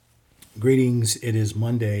Greetings, it is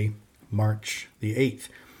Monday, March the 8th.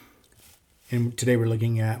 And today we're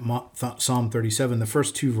looking at Psalm 37, the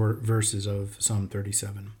first two verses of Psalm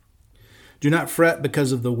 37. Do not fret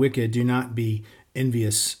because of the wicked, do not be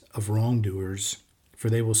envious of wrongdoers, for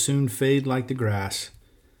they will soon fade like the grass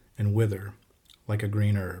and wither like a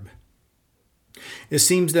green herb. It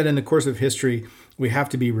seems that in the course of history, we have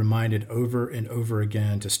to be reminded over and over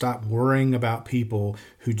again to stop worrying about people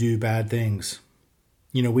who do bad things.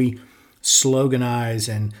 We sloganize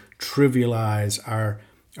and trivialize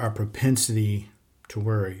our propensity to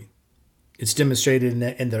worry. It's demonstrated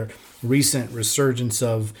in the recent resurgence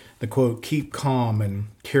of the quote, keep calm and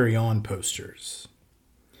carry on posters.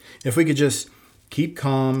 If we could just keep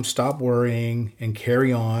calm, stop worrying, and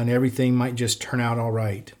carry on, everything might just turn out all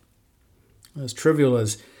right. As trivial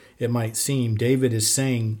as it might seem, David is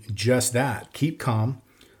saying just that. Keep calm,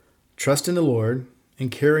 trust in the Lord, and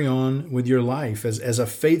carry on with your life as a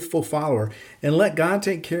faithful follower, and let God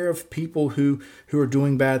take care of people who are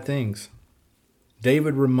doing bad things.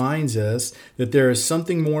 David reminds us that there is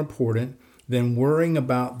something more important than worrying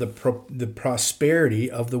about the prosperity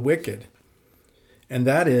of the wicked, and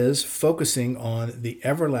that is focusing on the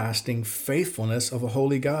everlasting faithfulness of a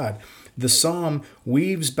holy God. The psalm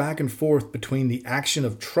weaves back and forth between the action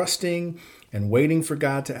of trusting and waiting for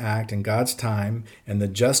God to act in God's time and the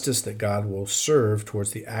justice that God will serve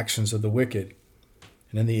towards the actions of the wicked.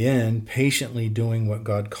 And in the end, patiently doing what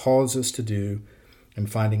God calls us to do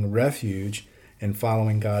and finding refuge and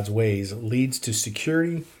following God's ways leads to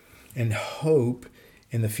security and hope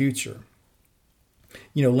in the future.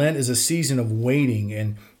 Lent is a season of waiting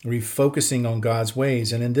and refocusing on God's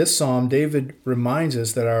ways. And in this psalm, David reminds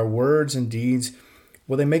us that our words and deeds,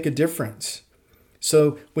 they make a difference.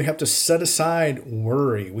 So we have to set aside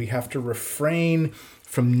worry. We have to refrain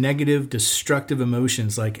from negative, destructive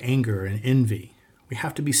emotions like anger and envy. We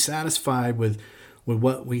have to be satisfied with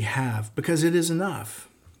what we have because it is enough.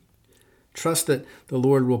 Trust that the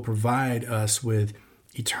Lord will provide us with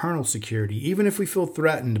eternal security, even if we feel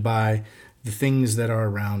threatened by the things that are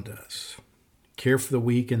around us. Care for the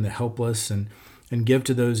weak and the helpless and give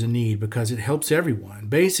to those in need because it helps everyone.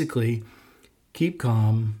 Basically, keep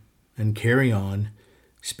calm and carry on,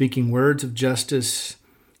 speaking words of justice,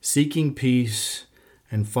 seeking peace,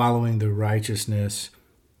 and following the righteousness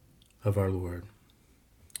of our Lord.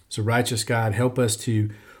 So, righteous God, help us to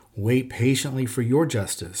wait patiently for your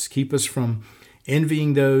justice. Keep us from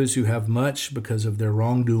envying those who have much because of their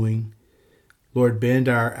wrongdoing. Lord, bend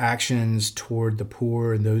our actions toward the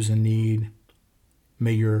poor and those in need.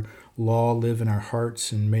 May your law live in our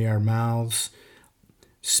hearts, and may our mouths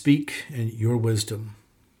speak in your wisdom.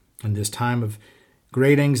 In this time of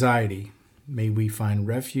great anxiety, may we find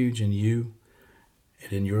refuge in you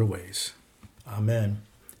and in your ways. Amen,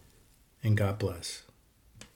 and God bless.